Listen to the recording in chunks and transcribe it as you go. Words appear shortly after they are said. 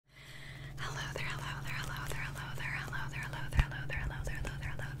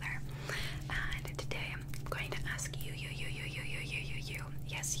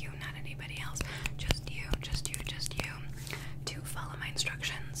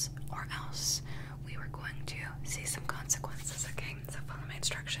else we were going to see some consequences, okay? So follow my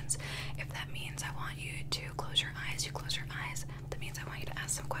instructions. If that means I want you to close your eyes, you close your eyes. That means I want you to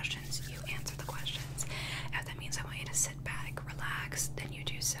ask some questions, you answer the questions. If that means I want you to sit back, relax, then you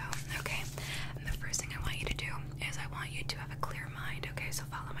do so, okay? And the first thing I want you to do is I want you to have a clear mind, okay? So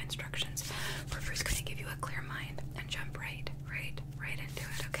follow my instructions. We're first going to give you a clear mind and jump right into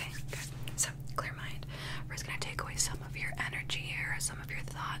it, okay? Good. So, clear mind. We're just going to take away some of your energy here, some of your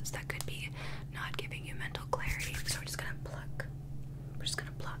thoughts that could be not giving you mental clarity. So we're just going to pluck. We're just going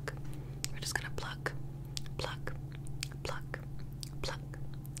to pluck. We're just going to pluck, pluck, pluck, pluck,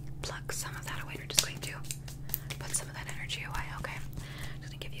 pluck some of that away. We're just going to put some of that energy away, okay?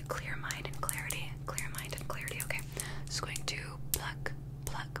 Just going to give you clear mind and clarity, okay? Just going to pluck,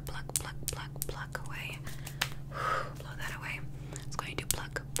 pluck, pluck, pluck, pluck, pluck away. Blow that away. It's going to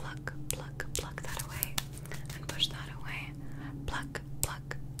pluck, pluck, pluck, pluck that away, and push that away. Pluck,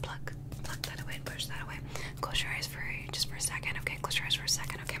 pluck, pluck, pluck that away, and push that away. Close your eyes for just for a second, okay? Close your eyes for a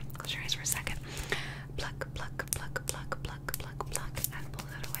second, okay? Close your eyes for a second. Pluck, pluck, pluck, pluck, pluck, pluck, pluck, and pull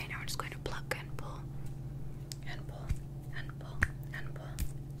that away. Now we're just going to pluck and pull, and pull, and pull, and pull.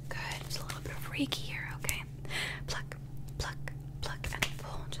 Good. There's a little bit of Reiki here, okay? Pluck, pluck, pluck, and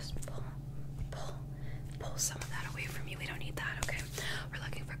pull. Just pull, pull. Pull some of that away from you. We don't need that, okay? We're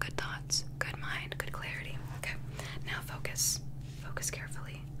looking for good thoughts, good mind, good clarity, okay? Now focus. Focus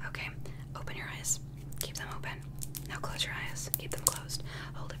carefully, okay? Open your eyes. Keep them open. Now close your eyes. Keep them closed.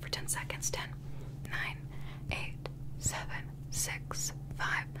 Hold it for 10 seconds. 10, 9, 8, 7, 6, 5,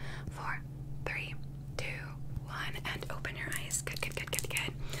 4, 3, 2, 1. And open your eyes. Good, good, good, good,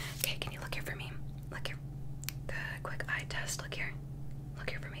 good. Okay, can you look here for me? Look here. Good. Quick eye test. Look here. Look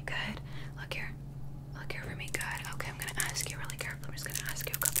here for me. Good. Look here. Look here for me. Good. Okay, I'm going to ask you really carefully. I'm just going to ask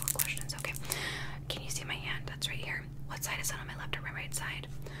you a couple of questions, okay? Can you see my hand? That's right here. What side is that, on my left or my right side?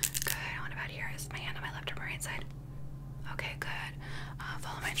 Good. What about here? Is my hand on my left or my right side? Okay, good.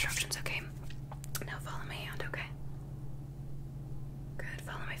 Follow my instructions, okay? Now follow my hand, okay? Good.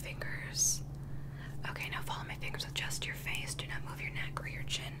 Follow my fingers. Okay, now follow my fingers with just your face. Do not move your neck or your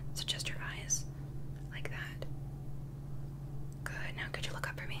chin. So just your eyes. Like that. Good. Now could you look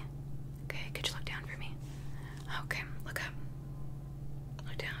up for me? Okay, could you look down for me? Okay, look up.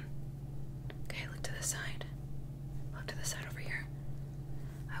 Look down. Okay, look to the side. Look to the side over here.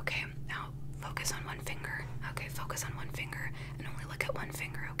 Okay, now focus on one finger. Okay, focus on one finger and only look at one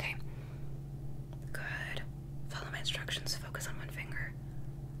finger, okay? Good. Follow my instructions. Focus on one finger.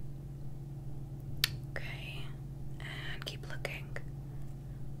 Okay, and keep looking.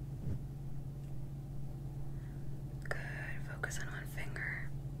 Good. Focus on one finger.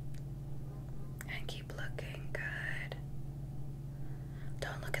 And keep looking. Good.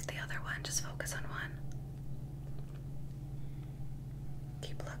 Don't look at the other one. Just focus on one.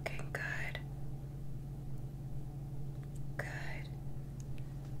 Keep looking. Good. Good.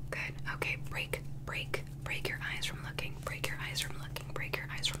 Good. Okay, break your eyes from looking. Break your eyes from looking. Break your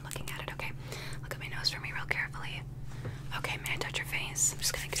eyes from looking at it, okay? Look at my nose for me real carefully. Okay, may I touch your face? I'm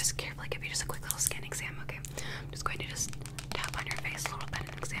just gonna just carefully give you just a quick little skin exam, okay? I'm just going to just tap on your face a little bit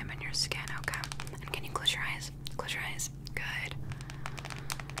and examine your skin, okay? And can you close your eyes? Close your eyes. Good.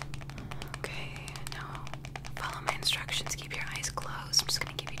 Okay, now follow my instructions. Keep your eyes closed. I'm just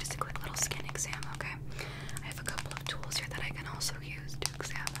gonna give you just a quick little skin exam, okay? I have a couple of tools here that I can also use to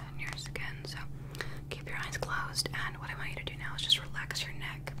examine your skin, so keep your eyes closed. And what I want you to do now is just relax your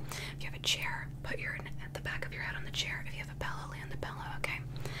neck. If you have a chair, put the back of your head on the chair. If you have a pillow, lay on the pillow, okay?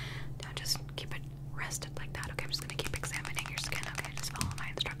 Now just keep it rested like that, okay? I'm just gonna keep examining your skin, okay? Just follow my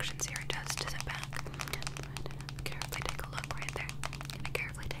instructions here. Just sit back. Carefully take a look right there.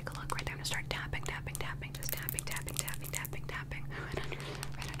 Carefully take a look right there. I'm gonna start tapping, tapping, tapping. Just tapping, tapping, tapping, tapping, tapping.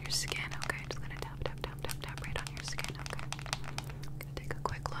 Right on your skin, okay? Just gonna tap, tap, tap, tap, tap right on your skin, okay? Gonna take a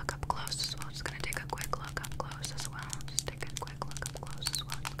quick look up close as well. Just gonna take a quick look up close as well. Just take a quick look up close as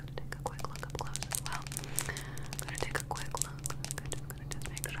well. Just gonna take a quick look up close as well. Gonna take a quick look. Good. Gonna just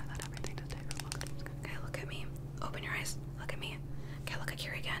make sure that everything just takes a look. Okay, look at me. Open your eyes. Look at me. Okay, look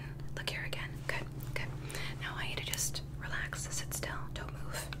here again. Look here again. Good, good. Now I want you to just relax. Sit still. Don't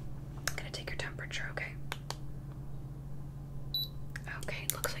move. I'm gonna take your temperature, okay? Okay,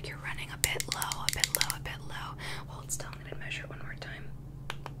 looks like you're running a bit low, a bit low, a bit low. Hold still. I'm gonna measure it one more time.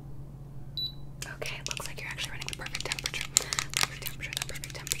 Okay, it looks like you're actually running the perfect temperature. Perfect temperature, the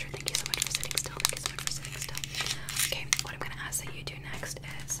perfect temperature. Thank you so much for sitting still. Thank you so much for sitting still. Okay, what I'm gonna ask that you do next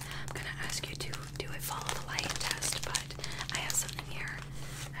is I'm gonna ask you to do a follow the light test, but I have something here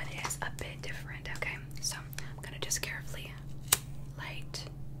that is a bit different, okay? So I'm gonna just carefully light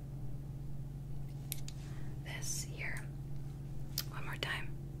this here. One more time.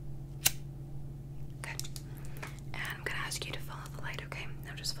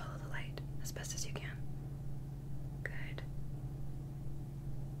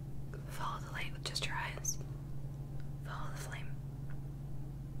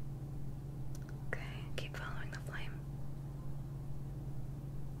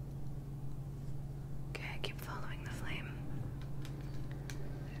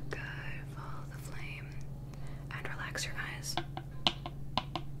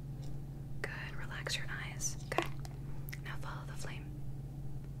 Relax your eyes. Good. Now follow the flame.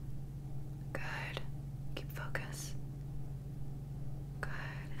 Good. Keep focus. Good.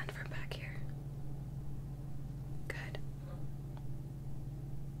 And from back here. Good.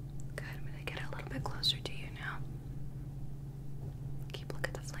 Good. I'm going to get a little bit closer to you now. Keep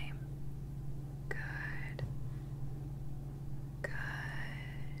looking at the flame. Good.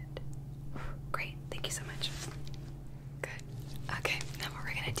 Good. Great. Thank you so much. Good. Okay, now what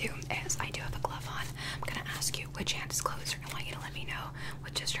we're going to do is I do have a glove on. I'm going to ask you which hand is closer. I want you to let me know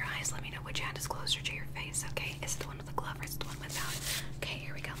with just your eyes. Let me know which hand is closer to your face, okay? Is it the one with the glove or is it the one without? Okay,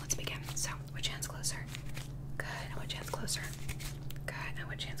 here we go. Let's begin. So, which hand's closer? Good. And which hand's closer? Good. And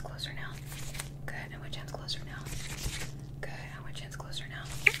which hand's closer now? Good. And which hand's closer now? Good. And which hand's closer now?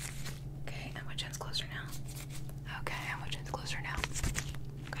 Okay. And which hand's closer now? Okay. And which hand's closer now?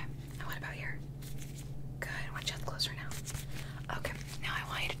 Okay. And what about here? Good. And which hand's closer now? Okay. Now I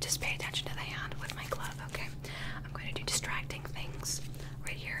want you to just pay attention to the hand with my glove, okay? I'm going to do distracting things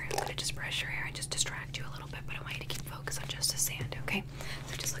right here. I'm going to just brush your hair and just distract you a little bit, but I want you to keep focus on just the sand, okay?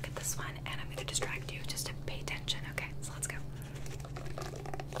 So just look at this one, and I'm going to distract you just to pay attention, okay? So let's go.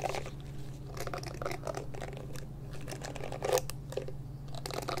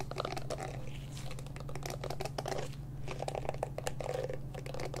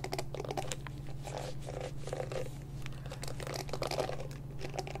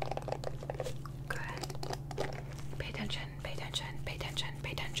 Good. Pay attention, pay attention, pay attention,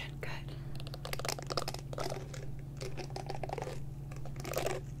 pay attention. Good.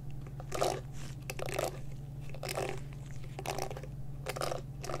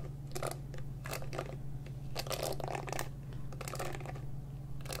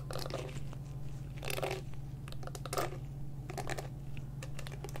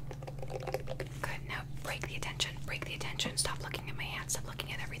 Good. Now break the attention. Break the attention. Stop looking at my hands. Stop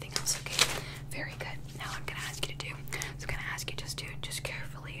looking at everything else. Okay. Very good. Now I'm gonna ask you to do. So I'm gonna ask you just to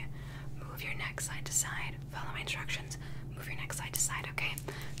carefully move your neck side to side. Follow my instructions. Move your neck side to side. Okay.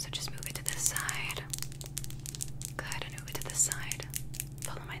 So just move it to this side. Good. And move it to this side.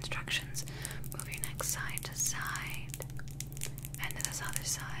 Follow my instructions. Move your neck side to side and to this other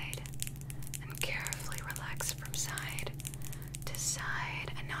side. And carefully relax from side to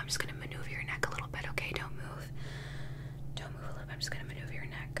side. And now I'm just gonna maneuver your neck a little bit. Okay. Don't move. Don't move a little bit. I'm just gonna maneuver your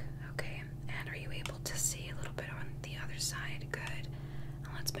neck. Okay. And are you able to see a little bit on the other side? Good.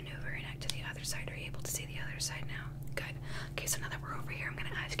 And let's maneuver your neck to the other side. Are you able to see the other side now? Good. Okay, so now that we're over here, I'm gonna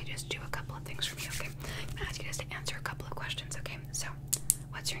ask you to just do a couple of things for me, okay? I'm gonna ask you just to answer a couple of questions, okay? So,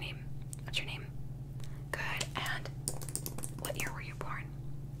 what's your name? What's your name? Good. And what year were you born?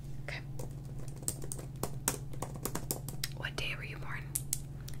 Okay. What day were you born?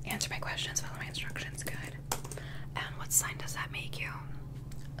 Answer my questions, follow my instructions. Good. And what sign does that make you?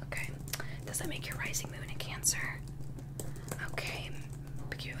 Okay. Does that make your rising moon in Cancer? Okay.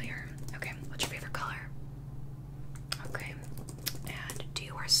 Peculiar. Okay. What's your favorite color? Okay. And do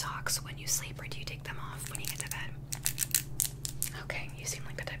you wear socks when you sleep or do you take them off when you get to bed? Okay. You seem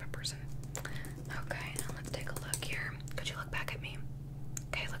like the type of person. Okay. Now let's take a look here. Could you look back at me?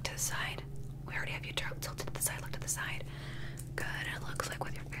 Okay. Look to the side. We already have you tilted to the side. Look to the side. Good. It looks like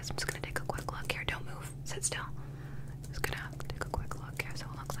with your face. I'm just going to take a quick look here. Don't move. Sit still. Just gonna take a quick look here. So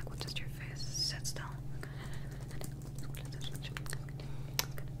it looks like with just your face. Sit still.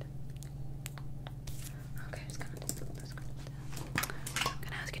 Okay, just gonna take this. I'm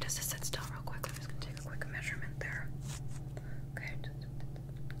gonna ask you just to sit still real quick. I'm just gonna take a quick measurement there. Okay.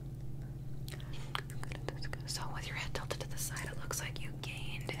 So with your head tilted to the side, it looks like you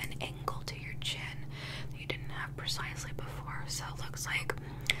gained an angle to your chin that you didn't have precisely before. So it looks like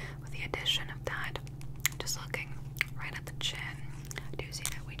with the addition of that, just looking right at the chin, I do see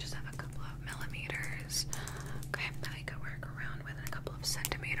that we just have a couple of millimeters. Okay, that we could work around with, and a couple of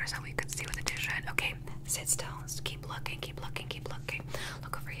centimeters that we could see with addition. Okay, sit still. Just keep looking, keep looking, keep looking.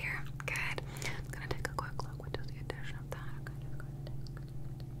 Look over here. Good. I'm gonna take a quick look. What does the addition of that?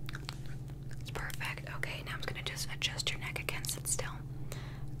 It's perfect. Okay, now I'm gonna just adjust your neck again. Sit still.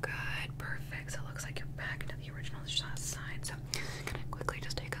 Good. Perfect. So it looks like you're back to the original side. So I'm gonna quickly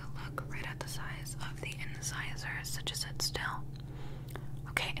just take a look right at the size of the incisors. So just sit still.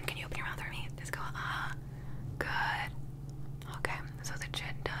 Okay, and can you open your mouth for me? Just go, good. Okay, so the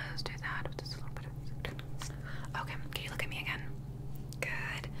chin does do that. Just a little bit of... Okay, can you look at me again?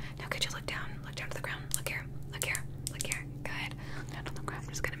 Good. Now could you look down to the ground? Look here, look here, look here. Good. Down to the ground. I'm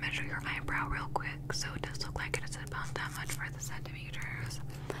just gonna measure your eyebrow real quick. So it does look like it is about that much for the centimeters.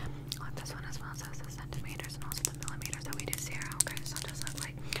 Like this one as well says the centimeters and also the millimeters that we did here. Okay, so it does look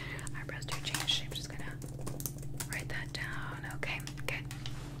like eyebrows do change shape. Just gonna write that down. Okay, good.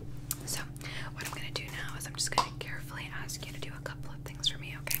 So what I'm gonna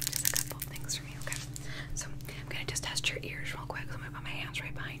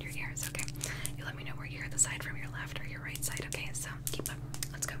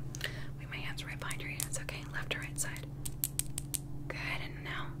behind your ears, okay? Left or right side. Good, and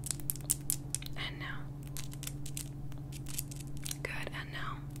now. And now. Good, and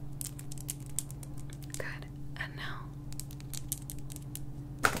now. Good, and now.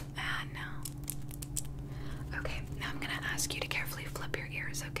 And now. Okay, now I'm gonna ask you to carefully flip your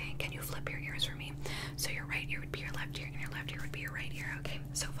ears, okay? Can you flip your ears for me? So your right ear would be your left ear, and your left ear would be your right ear, okay?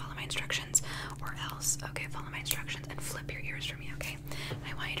 So follow my instructions, or else, okay? Follow my instructions and flip your ears for me, okay? And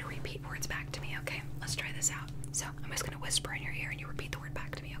I want you to repeat words back to me, okay? Let's try this out. So I'm just gonna whisper in your ear, and you repeat the word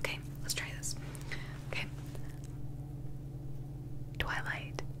back to me, okay? Let's try this. Okay.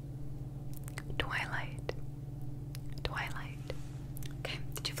 Twilight. Twilight. Twilight. Okay,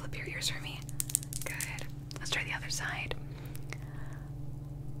 did you flip your ears for me? Good. Let's try the other side.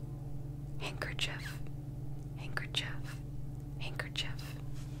 Handkerchief. Handkerchief. Handkerchief.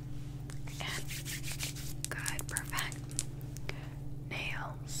 And good, perfect.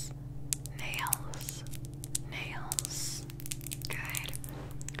 Nails. Nails. Nails. Good.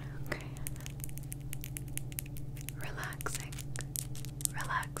 Okay. Relaxing.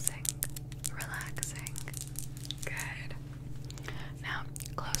 Relaxing. Relaxing. Good. Now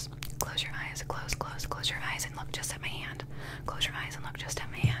close your eyes. Close your eyes and look just at my hand. Close your eyes and look just at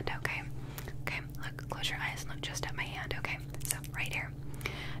my hand, okay? Okay, look, close your eyes and look just at my hand, okay? So right here.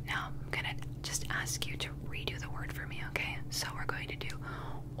 Now I'm gonna just ask you to redo the word for me, okay? So we're going to do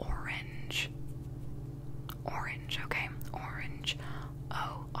orange. Orange, okay? Orange.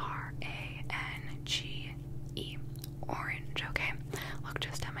 O-R-A-N-G-E. Orange, okay? Look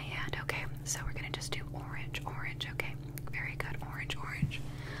just at my hand, okay? So we're gonna just do orange, orange, okay? Very good, orange, orange.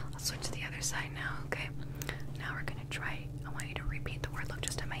 Let's switch to the other side now, okay? Now we're gonna try, I want you to repeat the word, look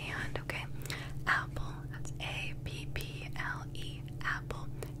just at my hand, okay? Apple, that's A-P-P-L-E, apple,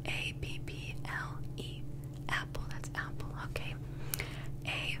 A-P-P-L-E, apple, that's apple, okay?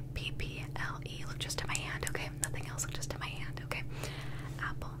 A-P-P-L-E, look just at my hand, okay? Nothing else, look just at my hand, okay?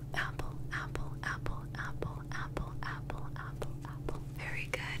 Apple, apple, apple, apple, apple, apple, apple, apple, apple. Very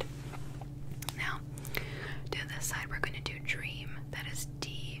good. Now, do this side, we're going to do dream. That is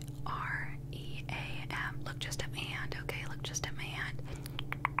D-R-E-A-M. Look just at my hand, okay? Look just at my hand.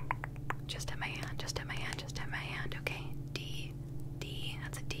 Just at my hand, just at my hand, just at my hand, okay? D,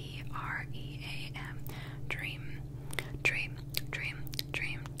 that's a D-R-E-A-M. Dream, dream, dream,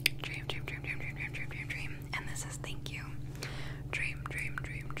 dream, dream, dream, dream, dream, dream, dream, dream, dream, dream. And this is thank you. Dream, dream,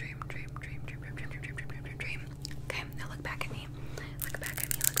 dream, dream, dream, dream, dream, dream, dream, dream, dream, dream, dream, dream. Okay, now look back at me. Look back at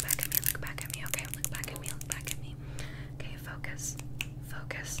me, look back at me, look back at me, okay? Look back at me, look back at me. Okay, focus,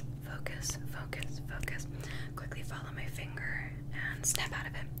 focus, focus, focus, focus. Quickly follow my finger and snap out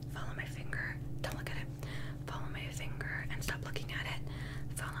of it. Follow my finger, don't look at it. Follow my finger and stop looking at it.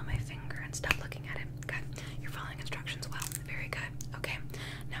 Follow my finger and stop looking at it. Good. You're following instructions well. Very good. Okay.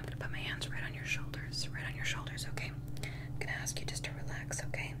 Now I'm gonna put my hands right on your shoulders. Right on your shoulders, okay? I'm gonna ask you just to relax,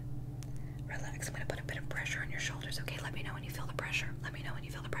 okay? Relax. I'm gonna put a bit of pressure on your shoulders, okay? Let me know when you feel the pressure. Let me know when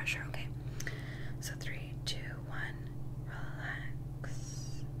you feel the pressure, okay? So 3, 2, 1, relax.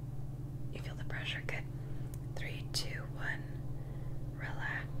 You feel the pressure? Good. 3, 2, 1,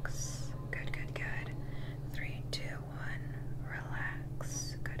 relax. Good, good, good. 3, 2, 1,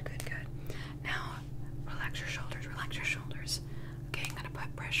 relax. Good, good, good. Now, relax your shoulders, relax your shoulders. Okay, I'm gonna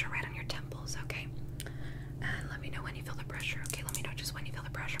put pressure right on your temples, okay? And let me know when you feel the pressure, okay? Let me know just when you feel the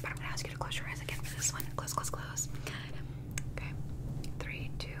pressure, but I'm gonna ask you to close your eyes again for this one. Close, close, close. Good. Okay.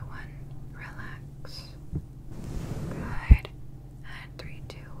 3, 2, 1, relax. Good. And 3,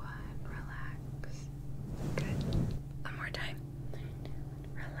 2, 1, relax. Good. One more time.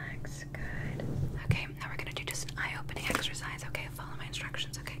 Relax. Good. Okay, now we're gonna do just an eye-opening exercise, okay? Follow my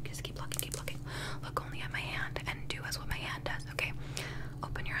instructions, okay? Just keep looking, keep looking. Look only at my hand and do as what my hand does, okay?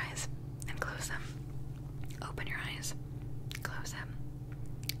 Open your eyes and close them. Open your eyes. Close them.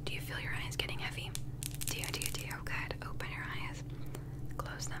 Do you feel your eyes getting heavy? Do you? Good. Open your eyes.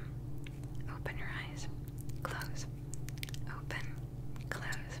 Close them. Open your eyes. Close. Open.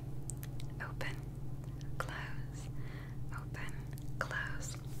 Close. Open. Close. Open.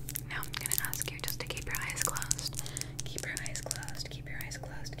 Close. Now I'm gonna ask you just to keep your eyes closed. Keep your eyes closed. Keep your eyes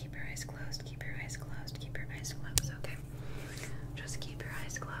closed. Keep your eyes closed. Keep your eyes closed. Keep your eyes closed. Okay. Just keep your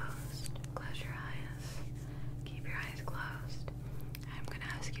eyes closed. Close your eyes. Keep your eyes closed. I'm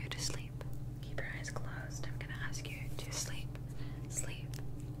gonna ask you to sleep. Keep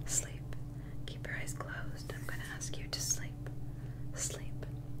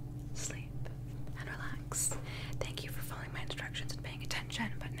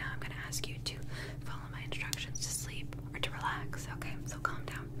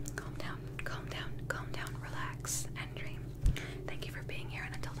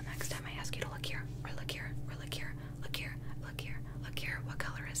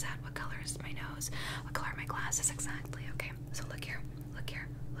glasses exactly. Okay, so look here, look here,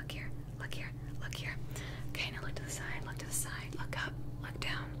 look here, look here, look here. Okay, now look to the side, look to the side, look up, look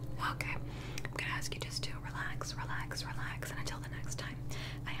down. Okay, I'm gonna ask you just to relax, relax, relax, and until the next time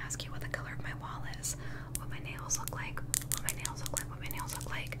I ask you what the color of my wall is, what my nails look like,